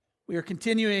We are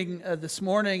continuing this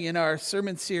morning in our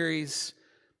sermon series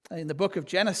in the book of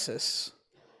Genesis.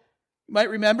 You might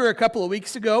remember a couple of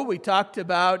weeks ago we talked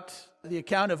about the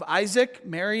account of Isaac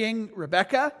marrying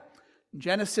Rebekah. In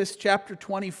Genesis chapter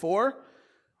 24,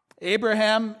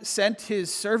 Abraham sent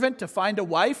his servant to find a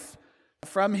wife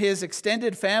from his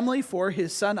extended family for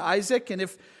his son Isaac. And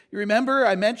if you remember,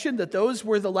 I mentioned that those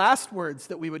were the last words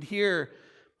that we would hear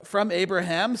from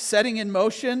Abraham, setting in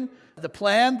motion the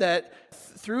plan that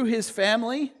through his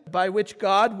family, by which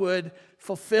God would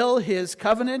fulfill his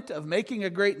covenant of making a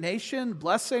great nation,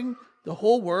 blessing the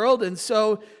whole world. And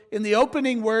so in the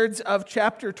opening words of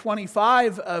chapter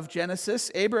 25 of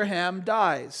Genesis, Abraham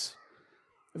dies.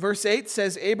 Verse 8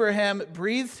 says, Abraham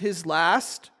breathed his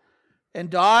last and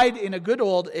died in a good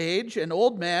old age, an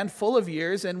old man full of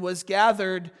years, and was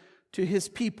gathered to his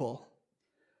people.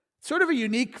 Sort of a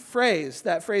unique phrase,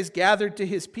 that phrase, gathered to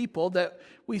his people, that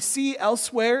we see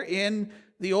elsewhere in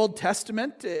the Old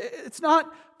Testament. It's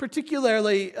not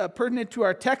particularly pertinent to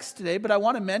our text today, but I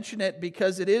want to mention it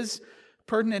because it is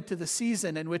pertinent to the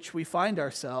season in which we find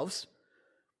ourselves.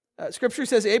 Scripture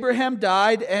says Abraham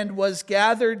died and was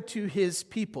gathered to his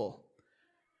people.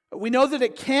 We know that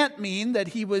it can't mean that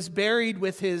he was buried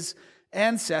with his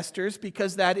ancestors,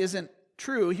 because that isn't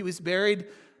true. He was buried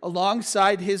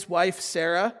alongside his wife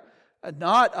Sarah,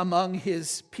 not among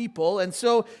his people. And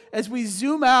so as we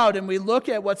zoom out and we look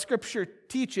at what Scripture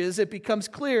teaches, it becomes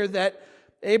clear that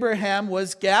Abraham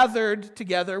was gathered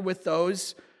together with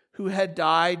those who had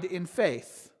died in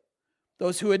faith,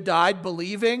 those who had died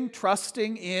believing,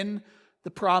 trusting in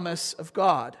the promise of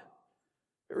God.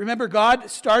 Remember, God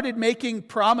started making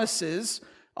promises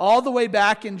all the way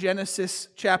back in Genesis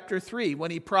chapter 3,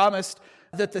 when he promised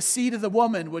that the seed of the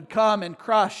woman would come and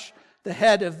crush the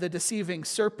head of the deceiving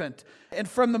serpent. And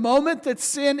from the moment that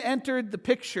sin entered the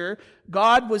picture,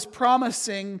 God was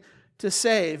promising to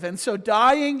save. And so,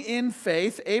 dying in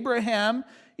faith, Abraham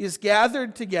is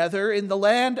gathered together in the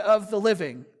land of the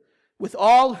living with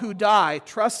all who die,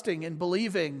 trusting and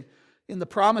believing in the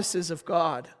promises of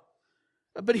God.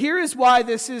 But here is why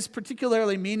this is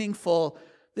particularly meaningful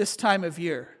this time of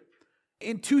year.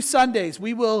 In 2 Sundays,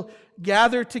 we will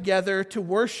gather together to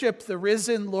worship the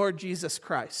risen Lord Jesus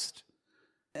Christ.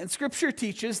 And Scripture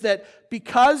teaches that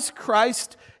because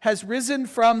Christ has risen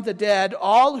from the dead,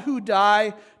 all who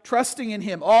die trusting in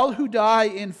him, all who die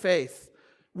in faith,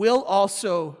 will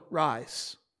also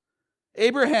rise.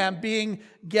 Abraham being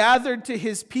gathered to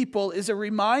his people is a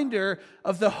reminder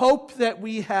of the hope that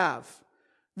we have,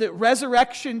 that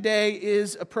resurrection day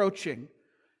is approaching,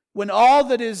 when all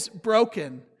that is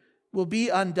broken will be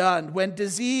undone, when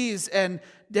disease and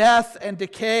death and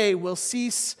decay will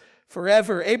cease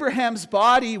forever. Abraham's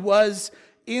body was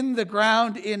in the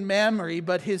ground in memory,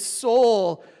 but his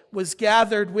soul was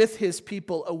gathered with his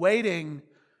people, awaiting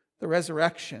the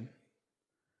resurrection.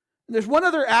 And there's one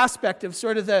other aspect of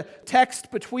sort of the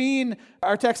text between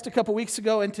our text a couple weeks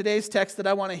ago and today's text that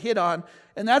I want to hit on,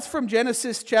 and that's from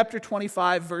Genesis chapter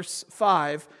 25, verse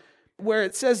 5, where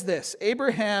it says this: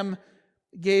 Abraham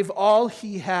gave all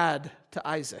he had to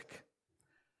Isaac.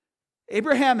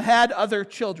 Abraham had other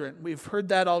children. We've heard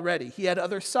that already. He had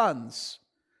other sons.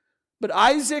 But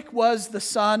Isaac was the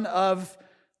son of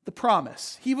the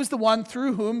promise. He was the one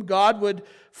through whom God would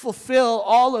fulfill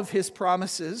all of his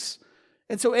promises.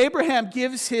 And so Abraham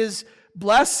gives his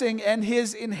blessing and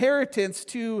his inheritance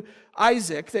to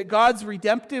Isaac, that God's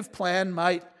redemptive plan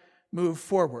might move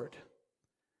forward.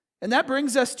 And that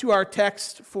brings us to our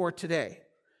text for today.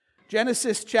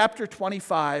 Genesis chapter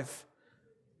 25,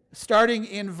 starting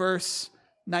in verse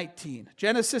 19.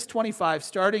 Genesis 25,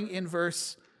 starting in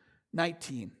verse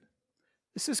 19.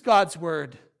 This is God's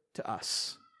word to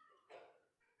us.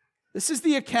 This is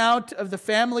the account of the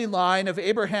family line of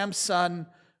Abraham's son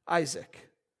Isaac.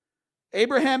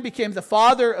 Abraham became the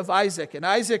father of Isaac, and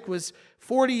Isaac was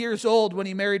 40 years old when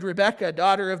he married Rebekah,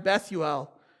 daughter of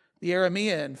Bethuel, the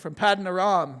Aramean, from Paddan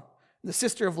Aram, the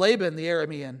sister of Laban, the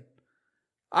Aramean.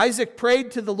 Isaac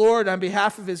prayed to the Lord on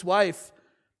behalf of his wife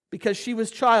because she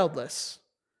was childless.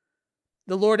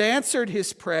 The Lord answered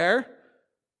his prayer,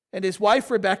 and his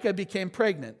wife Rebekah became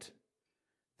pregnant.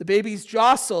 The babies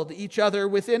jostled each other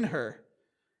within her,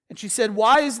 and she said,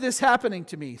 "Why is this happening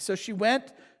to me?" So she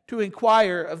went to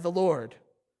inquire of the Lord.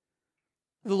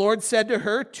 The Lord said to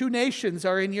her, 2 nations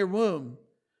are in your womb,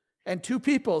 and 2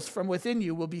 peoples from within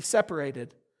you will be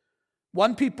separated.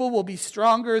 One people will be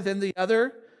stronger than the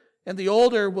other, and the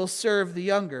older will serve the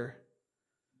younger.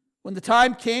 When the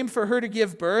time came for her to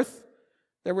give birth,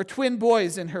 there were twin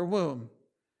boys in her womb.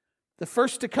 The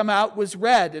first to come out was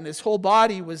red, and his whole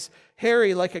body was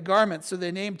hairy like a garment, so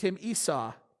they named him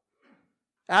Esau.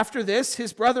 After this,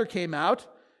 his brother came out,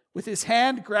 with his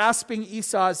hand grasping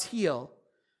Esau's heel.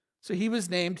 So he was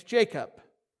named Jacob.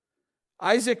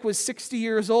 Isaac was 60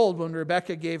 years old when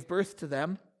Rebekah gave birth to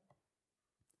them.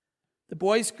 The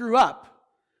boys grew up,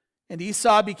 and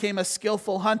Esau became a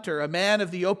skillful hunter, a man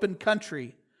of the open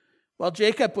country, while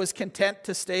Jacob was content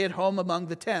to stay at home among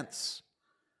the tents.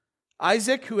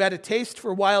 Isaac, who had a taste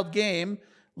for wild game,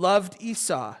 loved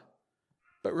Esau,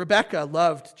 but Rebekah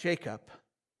loved Jacob.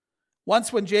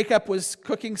 Once when Jacob was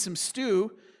cooking some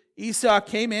stew, Esau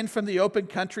came in from the open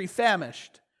country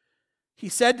famished. He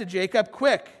said to Jacob,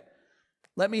 "Quick,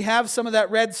 let me have some of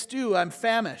that red stew, I'm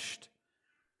famished."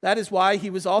 That is why he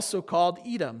was also called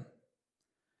Edom.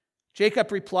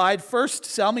 Jacob replied, "First,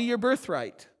 sell me your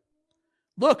birthright."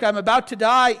 "Look, I'm about to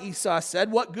die," Esau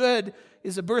said. "What good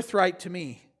is a birthright to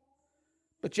me?"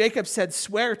 But Jacob said,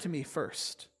 "Swear to me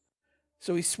first."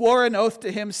 So he swore an oath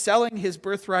to him, selling his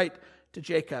birthright to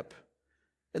Jacob.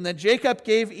 And then Jacob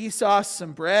gave Esau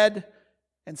some bread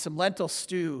and some lentil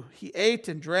stew. He ate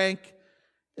and drank,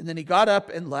 and then he got up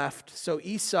and left. So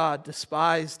Esau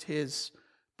despised his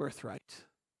birthright.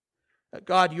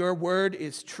 God, your word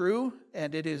is true,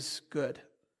 and it is good.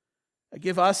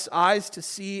 Give us eyes to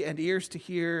see and ears to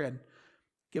hear, and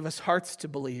give us hearts to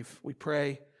believe. We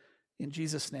pray in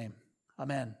Jesus' name.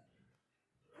 Amen.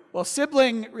 Well,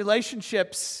 sibling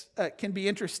relationships can be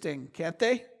interesting, can't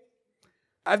they?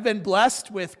 I've been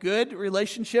blessed with good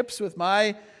relationships with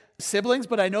my siblings,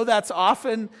 but I know that's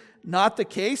often not the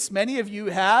case. Many of you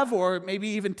have, or maybe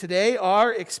even today,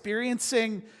 are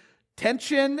experiencing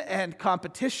tension and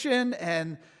competition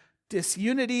and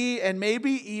disunity and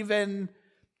maybe even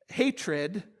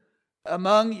hatred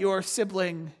among your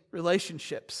sibling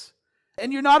relationships.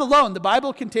 And you're not alone. The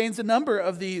Bible contains a number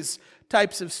of these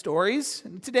types of stories.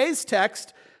 In today's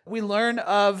text, we learn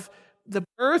of the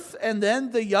birth and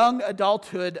then the young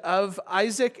adulthood of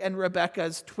Isaac and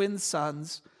Rebekah's twin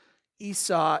sons,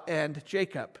 Esau and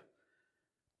Jacob.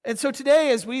 And so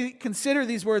today, as we consider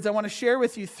these words, I want to share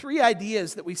with you three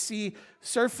ideas that we see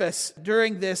surface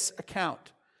during this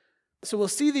account. So we'll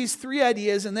see these three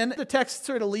ideas, and then the text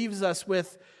sort of leaves us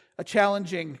with a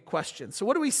challenging question. So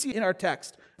what do we see in our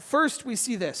text? First, we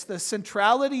see this, the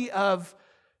centrality of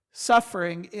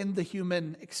suffering in the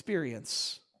human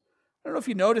experience. I don't know if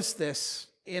you noticed this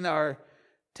in our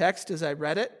text as I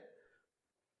read it.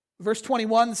 Verse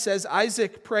 21 says,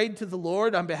 Isaac prayed to the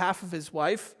Lord on behalf of his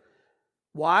wife.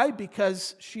 Why?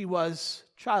 Because she was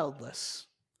childless.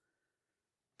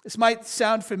 This might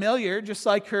sound familiar, just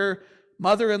like her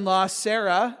mother-in-law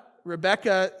Sarah,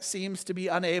 Rebekah seems to be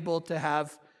unable to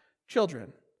have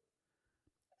children.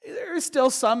 There is still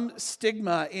some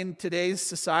stigma in today's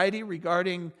society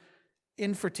regarding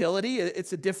infertility.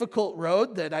 It's a difficult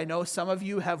road that I know some of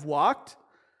you have walked.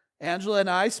 Angela and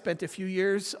I spent a few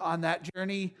years on that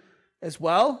journey as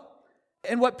well.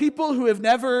 And what people who have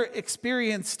never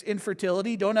experienced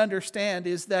infertility don't understand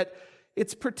is that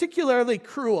it's particularly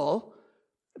cruel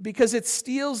because it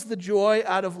steals the joy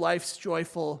out of life's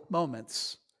joyful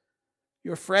moments.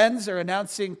 Your friends are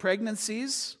announcing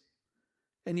pregnancies,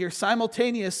 and you're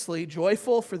simultaneously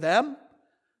joyful for them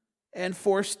and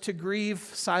forced to grieve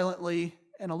silently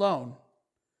and alone.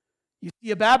 You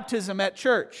see a baptism at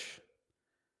church,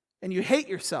 and you hate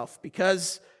yourself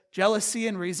because jealousy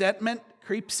and resentment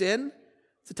creeps in.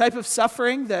 It's a type of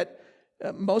suffering that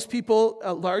most people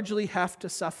largely have to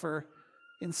suffer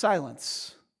in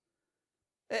silence.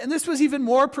 And this was even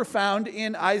more profound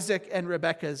in Isaac and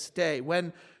Rebekah's day,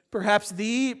 when perhaps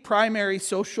the primary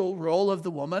social role of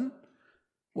the woman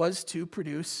was to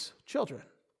produce children.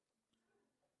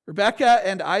 Rebekah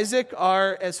and Isaac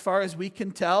are, as far as we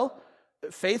can tell,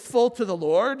 faithful to the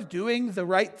Lord, doing the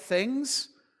right things.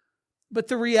 But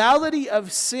the reality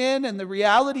of sin and the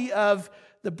reality of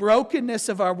the brokenness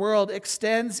of our world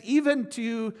extends even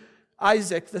to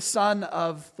Isaac, the son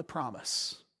of the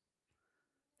promise.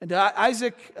 And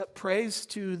Isaac prays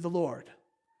to the Lord.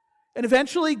 And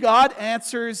eventually God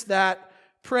answers that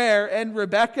prayer, and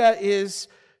Rebekah is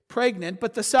pregnant,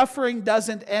 but the suffering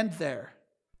doesn't end there.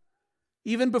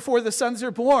 Even before the sons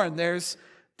are born, there's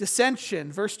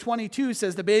dissension. Verse 22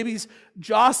 says the babies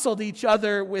jostled each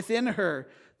other within her.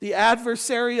 The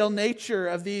adversarial nature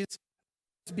of these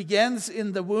begins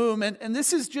in the womb, and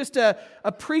this is just a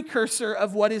precursor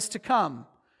of what is to come.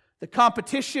 The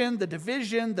competition, the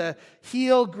division, the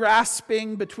heel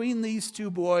grasping between these two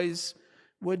boys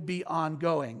would be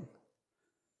ongoing.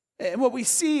 And what we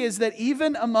see is that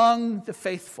even among the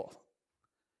faithful,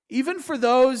 even for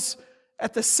those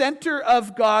at the center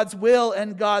of God's will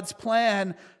and God's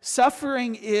plan,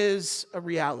 suffering is a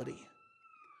reality.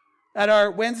 At our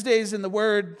Wednesdays in the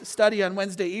Word study on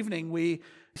Wednesday evening, we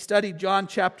studied John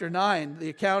chapter 9, the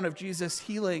account of Jesus'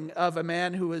 healing of a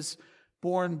man who was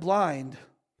born blind.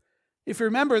 If you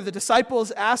remember, the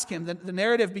disciples ask him, the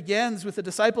narrative begins with the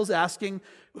disciples asking,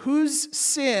 whose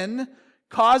sin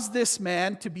caused this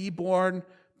man to be born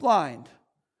blind?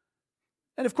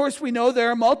 And of course, we know there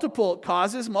are multiple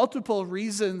causes, multiple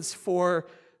reasons for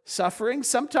suffering.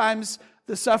 Sometimes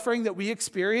the suffering that we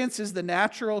experience is the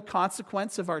natural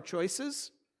consequence of our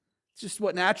choices. It's just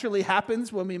what naturally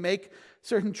happens when we make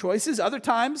certain choices. Other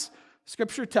times,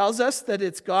 Scripture tells us that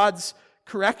it's God's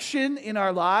correction in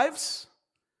our lives.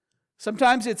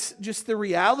 Sometimes it's just the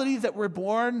reality that we're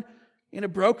born in a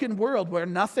broken world where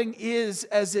nothing is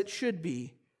as it should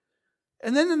be.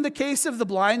 And then in the case of the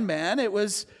blind man, it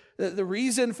was the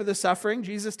reason for the suffering,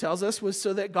 Jesus tells us, was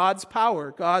so that God's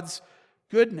power, God's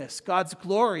goodness, God's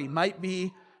glory might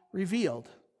be revealed.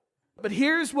 But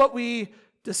here's what we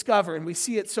discover, and we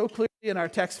see it so clearly in our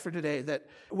text for today, that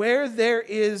where there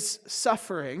is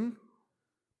suffering,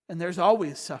 and there's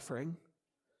always suffering,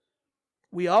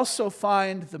 we also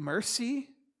find the mercy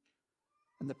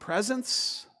and the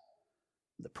presence,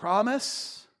 the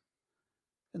promise,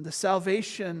 and the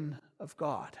salvation of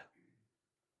God.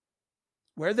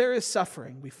 Where there is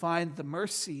suffering, we find the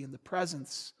mercy and the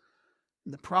presence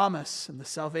and the promise and the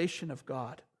salvation of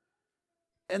God.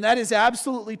 And that is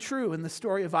absolutely true in the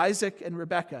story of Isaac and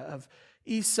Rebekah, of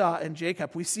Esau and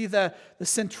Jacob. We see the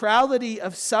centrality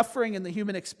of suffering in the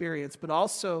human experience, but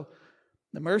also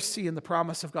the mercy and the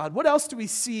promise of God. What else do we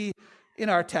see in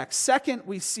our text? Second,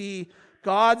 we see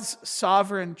God's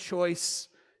sovereign choice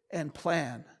and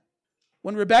plan.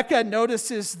 When Rebekah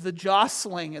notices the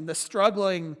jostling and the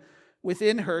struggling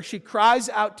within her, she cries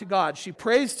out to God. She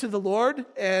prays to the Lord,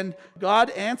 and God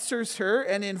answers her.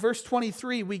 And in verse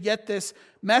 23, we get this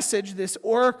message, this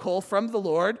oracle from the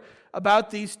Lord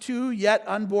about these two yet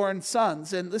unborn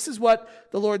sons. And this is what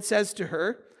the Lord says to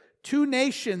her: 2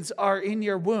 nations are in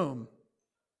your womb,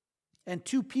 and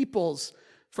 2 peoples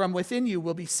from within you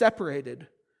will be separated.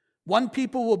 One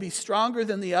people will be stronger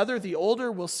than the other. The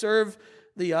older will serve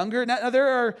the younger. Now, there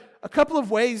are a couple of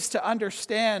ways to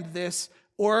understand this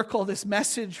oracle, this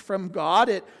message from God.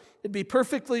 It'd be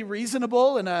perfectly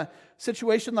reasonable in a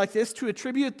situation like this to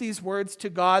attribute these words to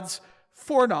God's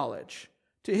foreknowledge,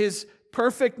 to his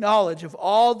perfect knowledge of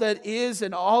all that is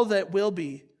and all that will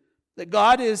be. That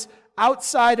God is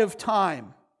outside of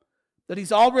time, that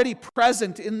he's already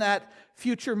present in that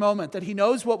future moment, that he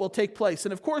knows what will take place.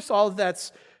 And of course, all of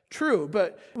that's true,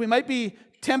 but we might be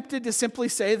tempted to simply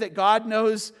say that God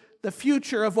knows the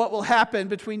future of what will happen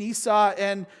between Esau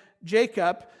and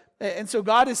Jacob, and so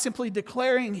God is simply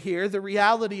declaring here the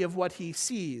reality of what he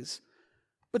sees.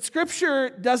 But Scripture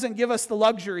doesn't give us the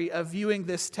luxury of viewing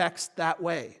this text that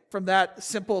way. From that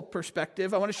simple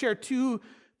perspective, I want to share 2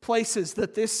 places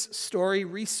that this story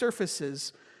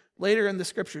resurfaces later in the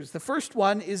Scriptures. The first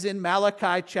one is in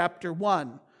Malachi chapter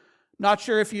 1. Not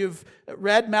sure if you've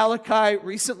read Malachi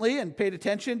recently and paid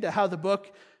attention to how the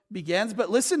book begins,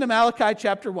 but listen to Malachi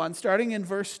chapter 1, starting in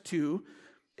verse 2.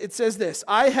 It says this: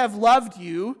 I have loved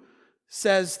you,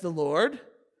 says the Lord,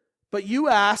 but you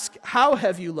ask, how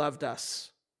have you loved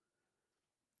us?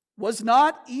 Was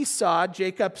not Esau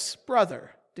Jacob's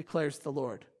brother, declares the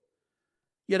Lord.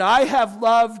 Yet I have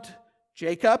loved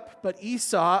Jacob, but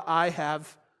Esau I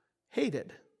have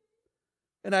hated.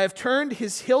 And I have turned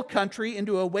his hill country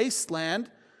into a wasteland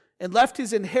and left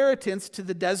his inheritance to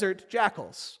the desert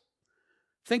jackals.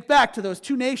 Think back to those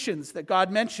 2 nations that God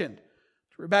mentioned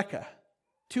to Rebekah.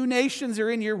 2 nations are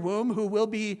in your womb who will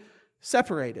be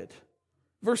separated.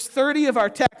 Verse 30 of our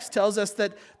text tells us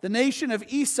that the nation of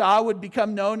Esau would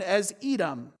become known as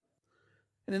Edom.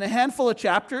 And in a handful of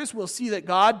chapters, we'll see that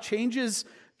God changes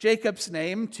Jacob's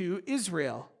name to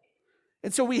Israel.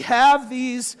 And so we have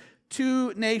these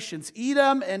 2 nations,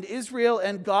 Edom and Israel,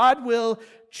 and God will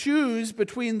choose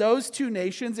between those 2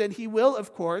 nations, and he will,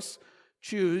 of course,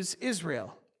 choose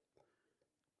Israel.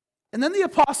 And then the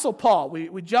Apostle Paul,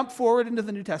 we jump forward into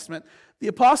the New Testament. The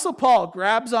Apostle Paul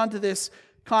grabs onto this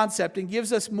concept and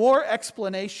gives us more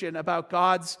explanation about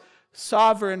God's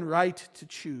sovereign right to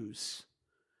choose.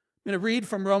 I'm going to read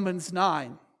from Romans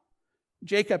 9.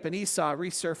 Jacob and Esau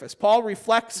resurface. Paul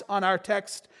reflects on our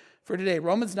text for today.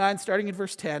 Romans 9, starting in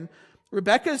verse 10.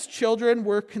 Rebekah's children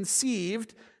were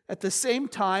conceived at the same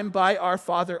time by our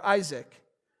father Isaac.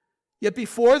 Yet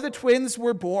before the twins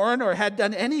were born or had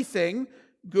done anything,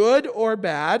 good or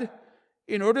bad,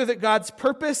 in order that God's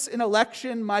purpose in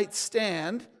election might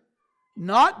stand,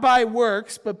 not by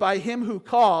works, but by him who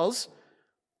calls,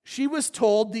 she was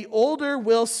told, the older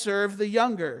will serve the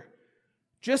younger.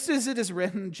 Just as it is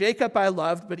written, Jacob I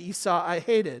loved, but Esau I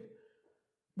hated.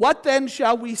 What then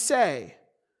shall we say?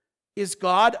 Is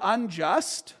God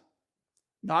unjust?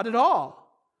 Not at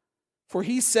all. For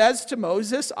he says to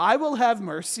Moses, I will have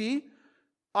mercy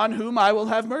on whom I will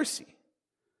have mercy.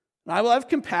 And I will have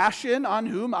compassion on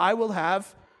whom I will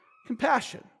have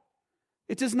compassion.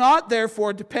 It does not,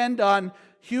 therefore, depend on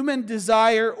human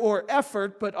desire or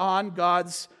effort, but on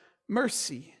God's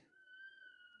mercy.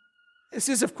 This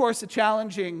is, of course, a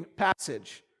challenging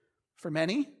passage for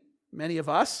many of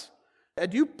us. I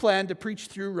do plan to preach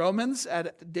through Romans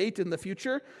at a date in the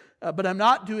future, but I'm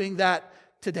not doing that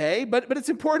today. But it's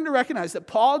important to recognize that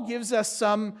Paul gives us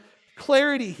some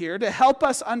clarity here to help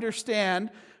us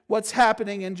understand what's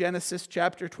happening in Genesis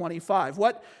chapter 25.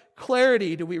 What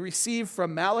clarity do we receive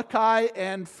from Malachi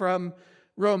and from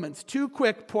Romans? Two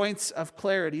quick points of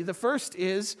clarity. The first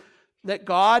is that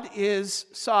God is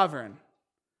sovereign.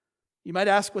 You might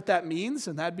ask what that means,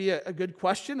 and that'd be a good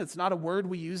question. It's not a word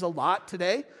we use a lot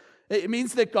today. It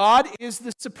means that God is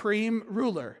the supreme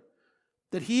ruler,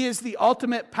 that he is the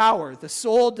ultimate power, the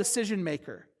sole decision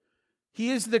maker.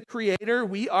 He is the creator,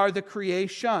 we are the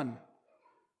creation.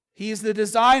 He is the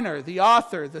designer, the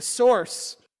author, the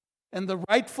source, and the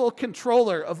rightful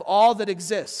controller of all that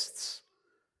exists.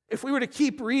 If we were to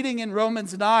keep reading in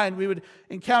Romans 9, we would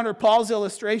encounter Paul's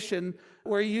illustration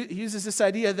where he uses this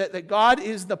idea that God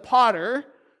is the potter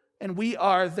and we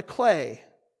are the clay.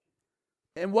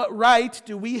 And what right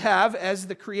do we have as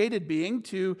the created being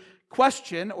to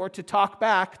question or to talk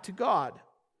back to God?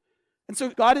 And so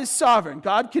God is sovereign.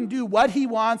 God can do what he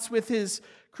wants with his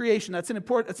creation. That's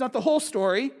not the whole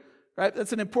story, right?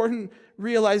 That's an important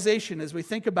realization as we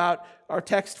think about our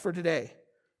text for today.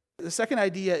 The second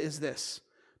idea is this,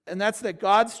 and that's that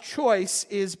God's choice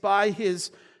is by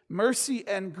his mercy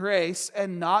and grace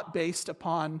and not based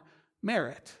upon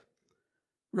merit.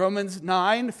 Romans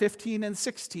 9, 15, and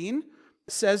 16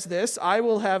 says this, I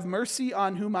will have mercy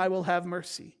on whom I will have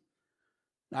mercy.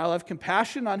 I'll have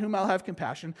compassion on whom I'll have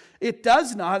compassion. It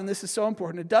does not, and this is so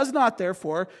important, it does not,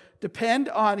 therefore, depend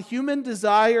on human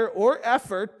desire or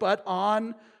effort, but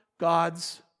on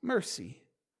God's mercy.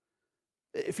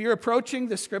 If you're approaching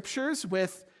the Scriptures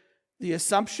with the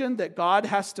assumption that God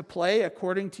has to play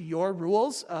according to your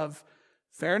rules of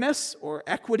fairness or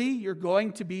equity, you're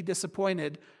going to be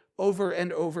disappointed over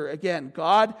and over again.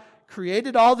 God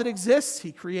created all that exists.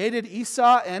 He created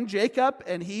Esau and Jacob,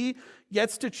 and he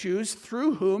gets to choose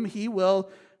through whom he will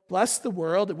bless the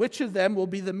world, which of them will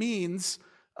be the means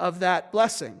of that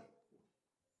blessing.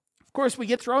 Of course, we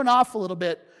get thrown off a little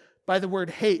bit by the word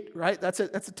hate, right? That's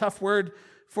a tough word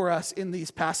for us in these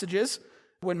passages.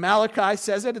 When Malachi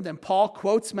says it, and then Paul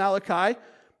quotes Malachi,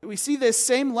 we see this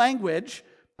same language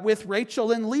with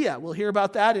Rachel and Leah. We'll hear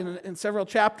about that in several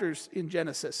chapters in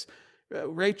Genesis.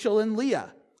 Rachel and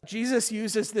Leah. Jesus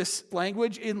uses this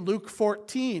language in Luke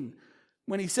 14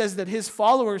 when he says that his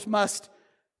followers must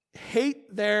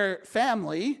hate their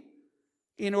family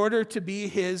in order to be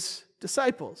his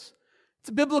disciples. It's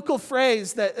a biblical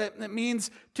phrase that means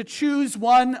to choose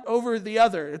one over the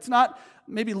other. It's not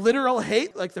maybe literal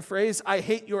hate, like the phrase, I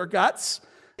hate your guts.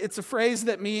 It's a phrase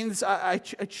that means I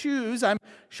choose, I'm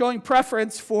showing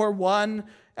preference for one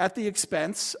at the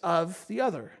expense of the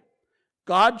other.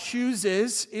 God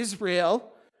chooses Israel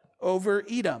over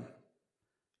Edom.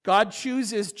 God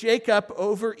chooses Jacob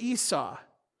over Esau.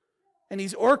 And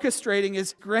he's orchestrating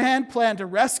his grand plan to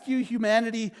rescue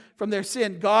humanity from their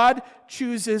sin. God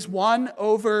chooses one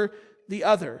over the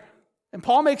other. And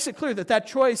Paul makes it clear that that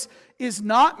choice is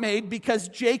not made because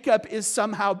Jacob is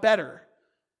somehow better.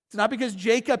 It's not because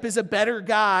Jacob is a better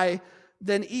guy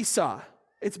than Esau.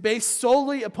 It's based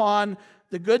solely upon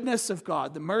the goodness of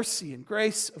God, the mercy and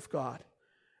grace of God.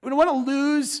 We don't want to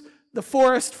lose the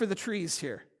forest for the trees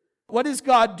here. What is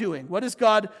God doing? What is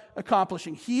God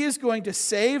accomplishing? He is going to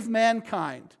save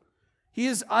mankind. He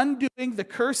is undoing the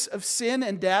curse of sin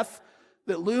and death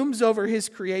that looms over his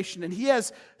creation. And he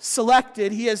has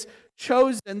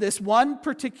chosen this one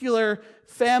particular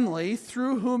family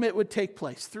through whom it would take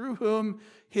place, through whom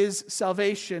his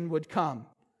salvation would come.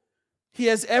 He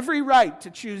has every right to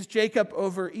choose Jacob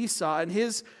over Esau, and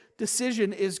his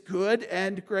decision is good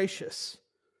and gracious.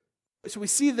 So we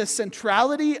see the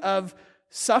centrality of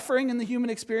suffering in the human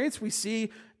experience. We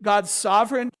see God's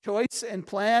sovereign choice and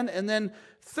plan. And then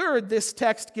third, this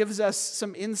text gives us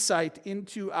some insight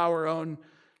into our own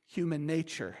human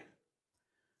nature.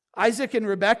 Isaac and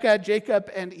Rebekah, Jacob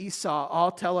and Esau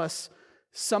all tell us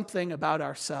something about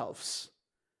ourselves.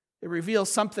 It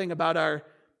reveals something about our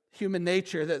human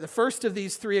nature. The first of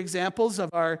these three examples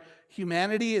of our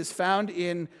humanity is found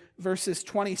in verses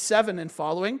 27 and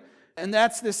following. And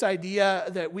that's this idea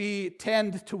that we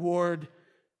tend toward,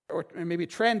 or maybe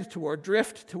drift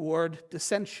toward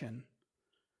dissension.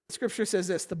 Scripture says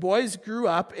this, "The boys grew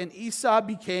up, and Esau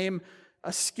became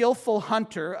a skillful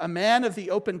hunter, a man of the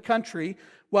open country,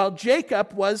 while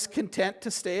Jacob was content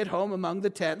to stay at home among the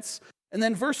tents." And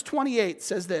then verse 28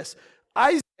 says this,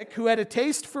 "Isaac, who had a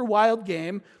taste for wild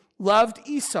game, loved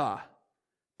Esau,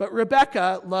 but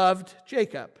Rebekah loved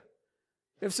Jacob."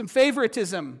 We have some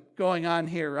favoritism going on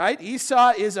here, right?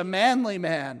 Esau is a manly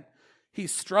man.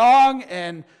 He's strong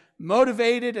and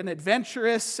motivated and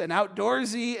adventurous and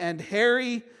outdoorsy and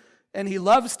hairy, and he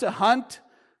loves to hunt.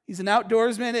 He's an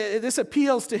outdoorsman. This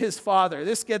appeals to his father.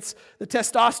 This gets the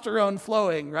testosterone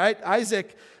flowing, right?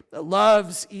 Isaac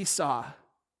loves Esau.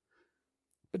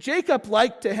 But Jacob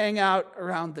liked to hang out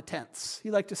around the tents.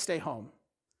 He liked to stay home.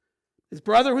 His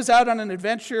brother was out on an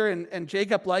adventure, and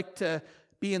Jacob liked to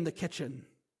be in the kitchen.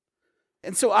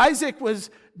 And so Isaac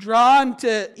was drawn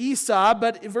to Esau,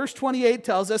 but verse 28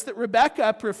 tells us that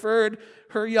Rebekah preferred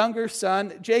her younger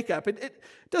son, Jacob. It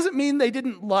doesn't mean they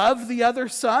didn't love the other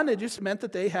son. It just meant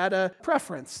that they had a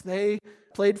preference. They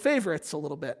played favorites a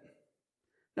little bit.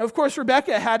 Now, of course,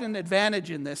 Rebekah had an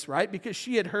advantage in this, right? Because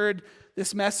she had heard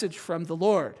this message from the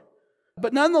Lord.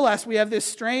 But nonetheless, we have this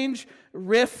strange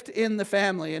rift in the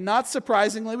family. And not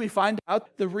surprisingly, we find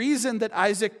out the reason that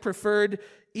Isaac preferred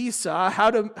Esau.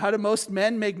 How do most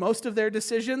men make most of their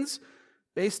decisions?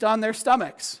 Based on their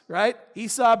stomachs, right?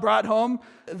 Esau brought home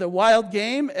the wild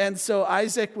game, and so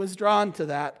Isaac was drawn to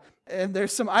that. And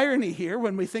there's some irony here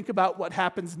when we think about what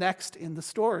happens next in the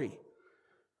story.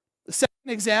 The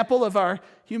second example of our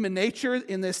human nature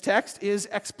in this text is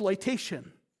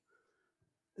exploitation.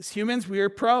 As humans, we are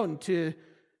prone to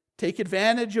take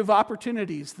advantage of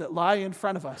opportunities that lie in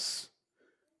front of us.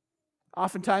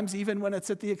 Oftentimes, even when it's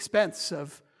at the expense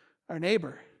of our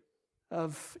neighbor,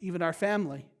 of even our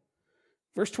family.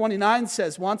 Verse 29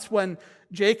 says, "Once when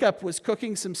Jacob was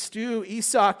cooking some stew,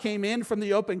 Esau came in from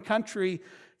the open country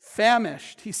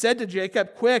famished. He said to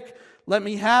Jacob, 'Quick, let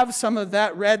me have some of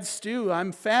that red stew.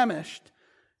 I'm famished.'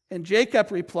 And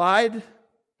Jacob replied,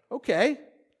 'Okay,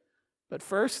 but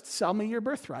first sell me your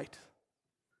birthright.'"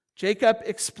 Jacob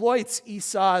exploits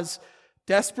Esau's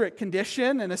desperate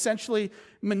condition and essentially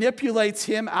manipulates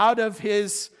him out of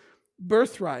his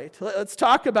birthright. Let's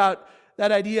talk about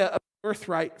that idea of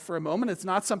birthright for a moment. It's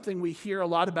not something we hear a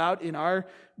lot about in our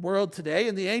world today.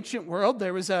 In the ancient world,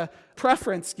 there was a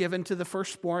preference given to the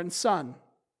firstborn son.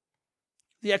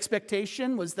 The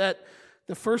expectation was that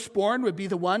the firstborn would be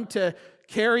the one to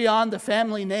carry on the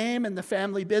family name and the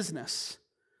family business.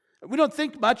 We don't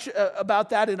think much about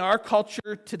that in our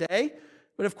culture today.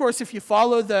 But of course, if you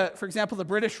follow, for example, the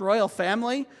British royal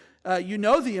family, you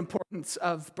know the importance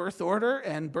of birth order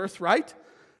and birthright.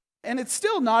 And it's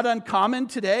still not uncommon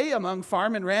today among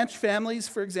farm and ranch families,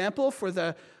 for example, for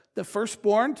the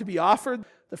firstborn to be offered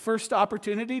the first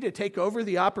opportunity to take over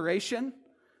the operation.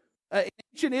 In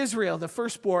ancient Israel, the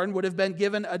firstborn would have been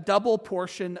given a double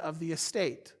portion of the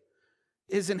estate.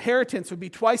 His inheritance would be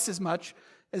twice as much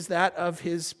as that of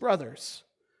his brothers.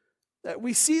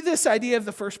 We see this idea of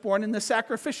the firstborn in the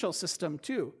sacrificial system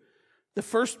too. The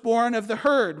firstborn of the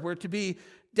herd were to be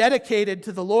dedicated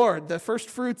to the Lord. The first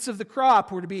fruits of the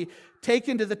crop were to be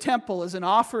taken to the temple as an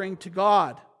offering to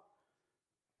God.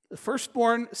 The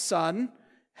firstborn son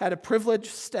had a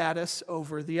privileged status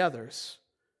over the others.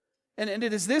 And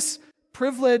it is this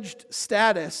privileged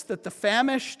status that the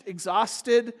famished,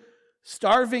 exhausted,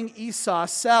 starving Esau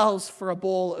sells for a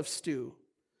bowl of stew.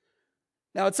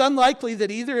 Now, it's unlikely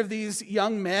that either of these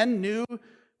young men knew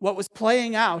what was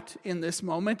playing out in this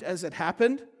moment as it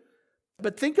happened.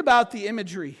 But think about the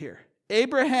imagery here.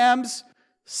 Abraham's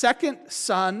second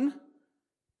son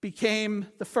became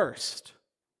the first.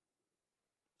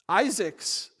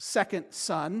 Isaac's second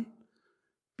son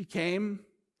became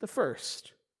the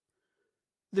first.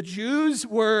 The Jews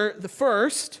were the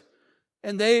first,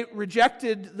 and they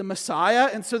rejected the Messiah,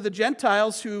 and so the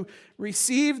Gentiles who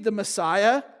received the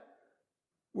Messiah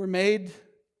were made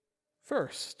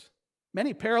first.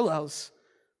 Many parallels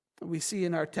we see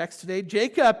in our text today.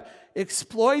 Jacob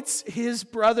exploits his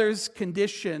brother's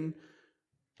condition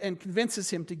and convinces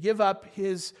him to give up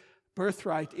his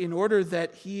birthright in order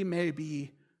that he may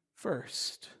be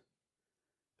first.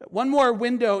 But one more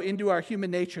window into our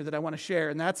human nature that I want to share,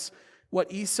 and that's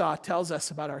what Esau tells us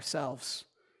about ourselves.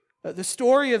 The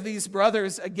story of these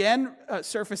brothers again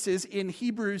surfaces in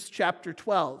Hebrews chapter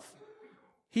 12.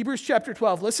 Hebrews chapter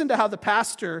 12. Listen to how the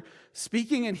pastor,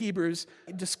 speaking in Hebrews,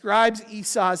 describes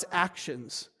Esau's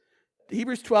actions.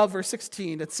 Hebrews 12, verse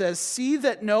 16, it says, "See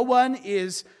that no one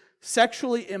is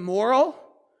sexually immoral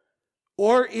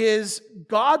or is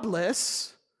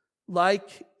godless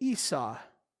like Esau,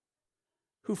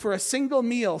 who for a single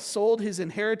meal sold his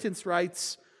inheritance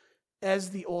rights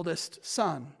as the oldest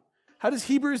son." How does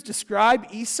Hebrews describe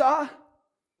Esau?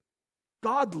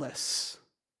 Godless.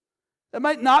 That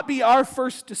might not be our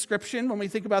first description when we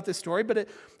think about this story, but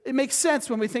it makes sense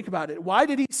when we think about it. Why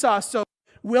did Esau so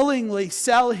willingly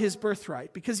sell his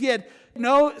birthright? Because he had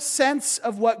no sense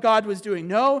of what God was doing,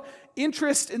 no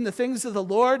interest in the things of the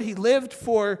Lord. He lived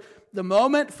for the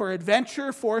moment, for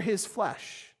adventure, for his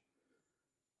flesh.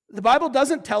 The Bible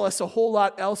doesn't tell us a whole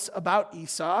lot else about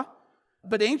Esau,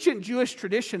 but ancient Jewish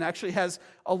tradition actually has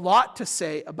a lot to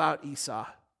say about Esau.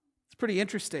 It's pretty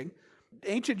interesting.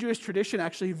 Ancient Jewish tradition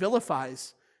actually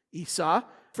vilifies Esau.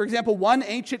 For example, one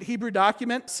ancient Hebrew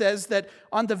document says that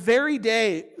on the very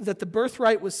day that the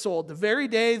birthright was sold, the very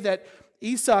day that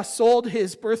Esau sold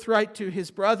his birthright to his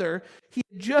brother, he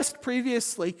had just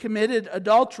previously committed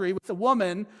adultery with a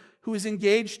woman who was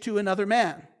engaged to another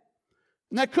man.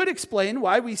 And that could explain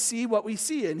why we see what we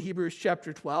see in Hebrews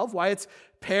chapter 12, why it's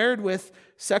paired with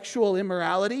sexual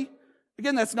immorality.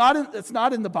 Again, that's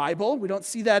not in the Bible. We don't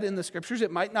see that in the scriptures.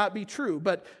 It might not be true.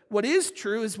 But what is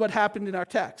true is what happened in our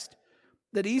text.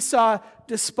 That Esau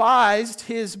despised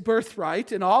his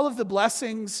birthright and all of the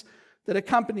blessings that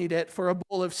accompanied it for a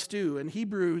bowl of stew. And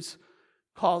Hebrews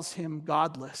calls him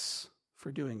godless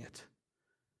for doing it.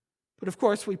 But of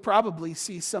course, we probably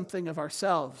see something of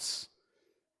ourselves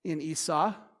in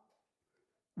Esau,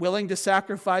 willing to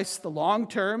sacrifice the long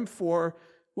term for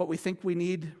what we think we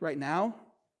need right now,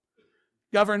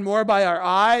 governed more by our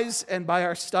eyes and by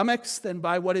our stomachs than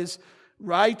by what is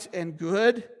right and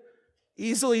good,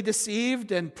 easily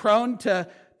deceived and prone to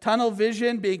tunnel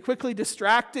vision, being quickly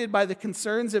distracted by the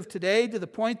concerns of today to the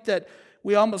point that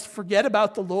we almost forget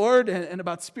about the Lord and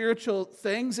about spiritual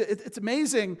things. It's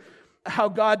amazing how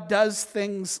God does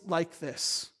things like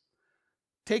this.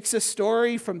 Takes a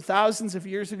story from thousands of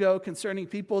years ago concerning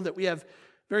people that we have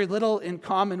very little in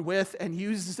common with and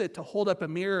uses it to hold up a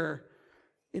mirror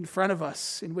in front of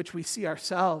us in which we see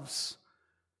ourselves,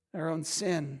 our own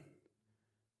sin.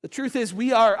 The truth is,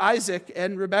 we are Isaac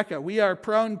and Rebekah. We are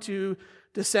prone to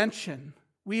dissension.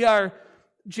 We are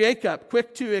Jacob,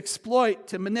 quick to exploit,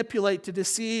 to manipulate, to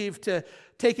deceive, to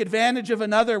take advantage of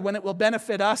another when it will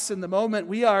benefit us in the moment.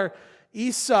 We are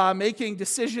Esau, making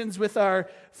decisions with our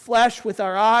flesh, with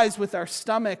our eyes, with our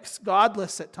stomachs,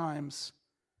 godless at times.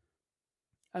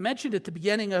 I mentioned at the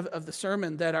beginning of the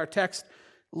sermon that our text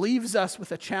leaves us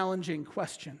with a challenging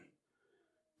question.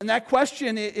 And that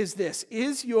question is this: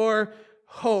 is your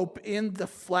hope in the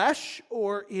flesh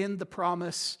or in the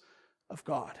promise of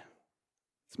God?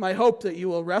 It's my hope that you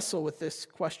will wrestle with this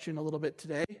question a little bit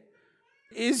today.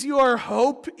 Is your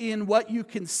hope in what you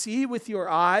can see with your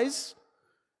eyes,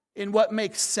 in what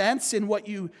makes sense, in what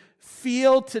you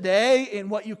feel today, in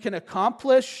what you can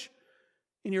accomplish,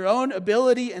 in your own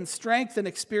ability and strength and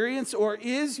experience, or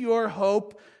is your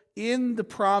hope in the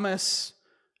promise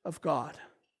of God?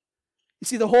 You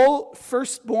see, the whole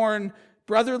firstborn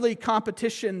brotherly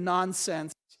competition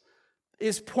nonsense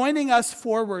is pointing us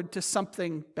forward to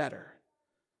something better.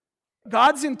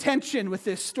 God's intention with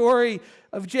this story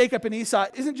of Jacob and Esau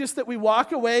isn't just that we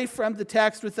walk away from the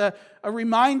text with a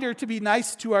reminder to be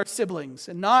nice to our siblings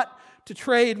and not to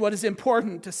trade what is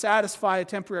important to satisfy a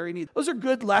temporary need. Those are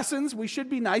good lessons. We should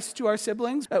be nice to our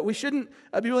siblings. We shouldn't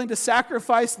be willing to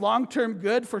sacrifice long-term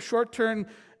good for short-term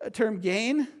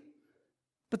gain.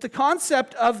 But the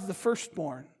concept of the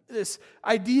firstborn, this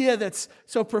idea that's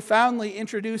so profoundly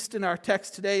introduced in our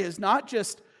text today, is not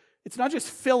just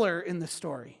filler in the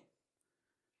story.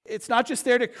 It's not just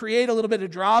there to create a little bit of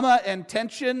drama and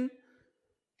tension.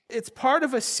 It's part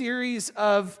of a series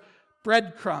of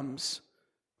breadcrumbs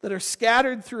that are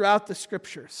scattered throughout the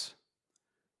scriptures.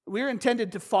 We're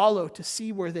intended to follow to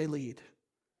see where they lead.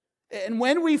 And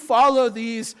when we follow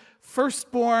these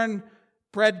firstborn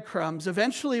breadcrumbs,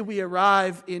 eventually we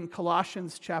arrive in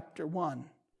Colossians chapter 1,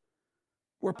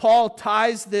 where Paul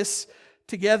ties this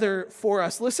together for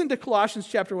us. Listen to Colossians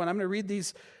chapter 1. I'm going to read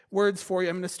these words for you.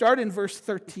 I'm going to start in verse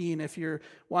 13 if you're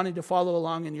wanting to follow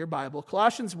along in your Bible.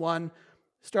 Colossians 1,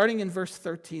 starting in verse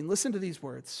 13. Listen to these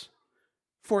words.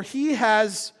 For he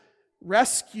has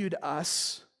rescued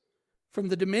us from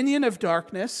the dominion of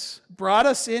darkness, brought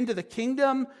us into the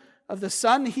kingdom of the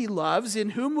Son he loves, in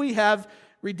whom we have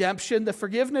redemption, the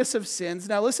forgiveness of sins.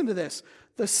 Now listen to this.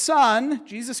 The Son,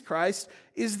 Jesus Christ,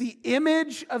 is the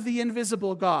image of the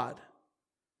invisible God,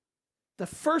 the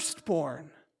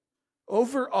firstborn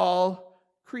over all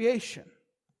creation.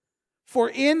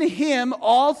 For in him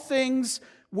all things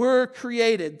were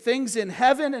created, things in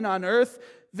heaven and on earth,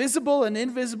 visible and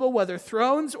invisible, whether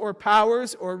thrones or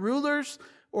powers or rulers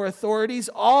or authorities,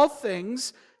 all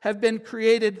things have been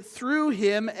created through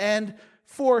him and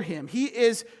for him. He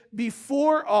is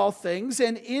before all things,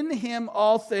 and in him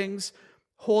all things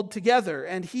hold together.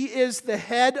 And he is the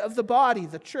head of the body,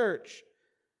 the church.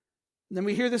 And then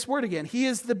we hear this word again. He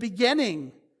is the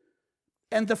beginning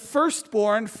and the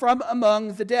firstborn from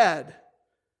among the dead,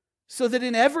 so that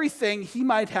in everything he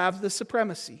might have the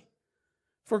supremacy.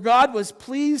 For God was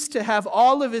pleased to have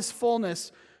all of his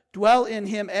fullness dwell in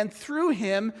him, and through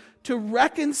him to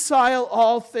reconcile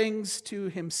all things to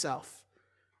himself,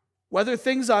 whether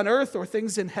things on earth or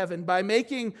things in heaven, by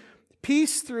making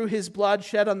peace through his blood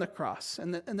shed on the cross.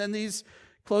 And then these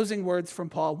closing words from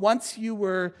Paul. Once you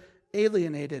were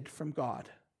alienated from God.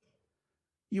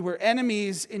 You were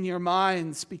enemies in your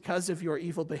minds because of your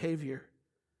evil behavior.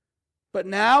 But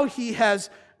now he has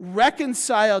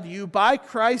reconciled you by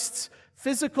Christ's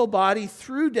physical body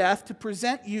through death to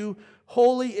present you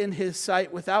holy in his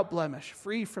sight, without blemish,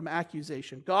 free from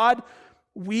accusation. God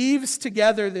weaves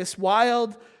together this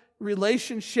wild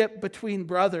relationship between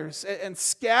brothers and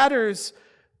scatters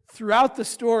throughout the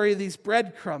story these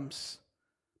breadcrumbs,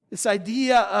 this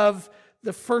idea of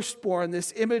the firstborn,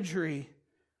 this imagery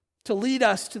to lead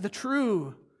us to the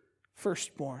true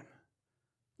firstborn.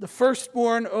 The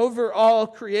firstborn over all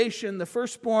creation, the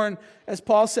firstborn, as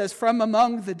Paul says, from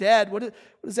among the dead. What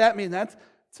does that mean? That's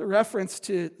a reference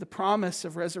to the promise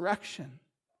of resurrection.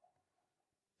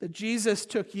 That Jesus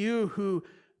took you who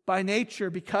by nature,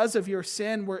 because of your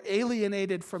sin, were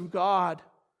alienated from God,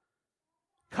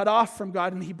 cut off from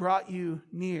God, and he brought you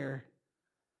near.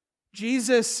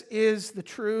 Jesus is the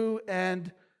true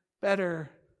and better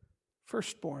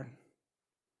firstborn.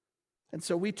 And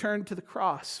so we turn to the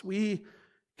cross. We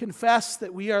confess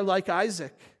that we are like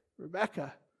Isaac,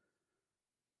 Rebekah,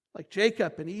 like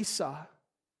Jacob and Esau.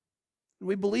 And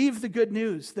we believe the good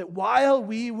news that while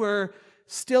we were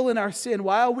still in our sin,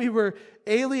 while we were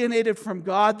alienated from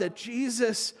God, that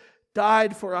Jesus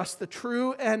died for us. The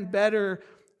true and better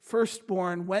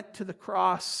firstborn went to the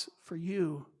cross for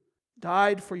you,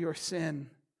 died for your sin,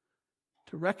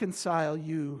 to reconcile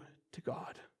you to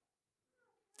God.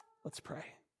 Let's pray.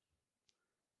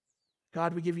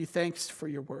 God, we give you thanks for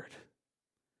your word.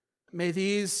 May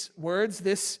these words,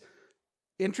 this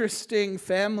interesting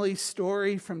family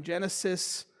story from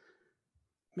Genesis,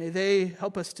 may they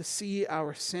help us to see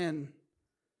our sin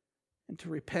and to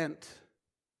repent.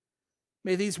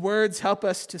 May these words help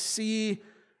us to see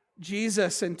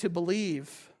Jesus and to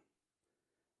believe.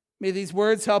 May these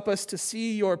words help us to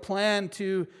see your plan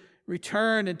to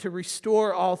return and to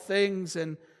restore all things,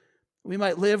 and we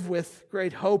might live with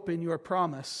great hope in your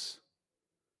promise.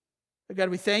 God,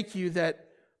 we thank you that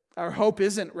our hope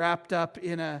isn't wrapped up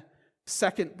in a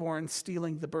secondborn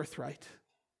stealing the birthright,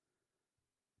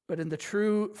 but in the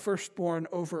true firstborn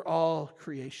over all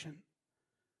creation.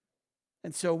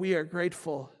 And so we are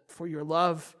grateful for your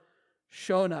love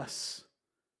shown us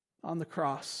on the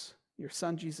cross, your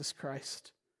Son, Jesus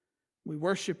Christ. We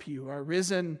worship you, our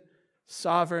risen,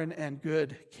 sovereign, and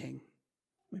good King.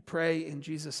 We pray in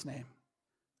Jesus' name.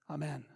 Amen.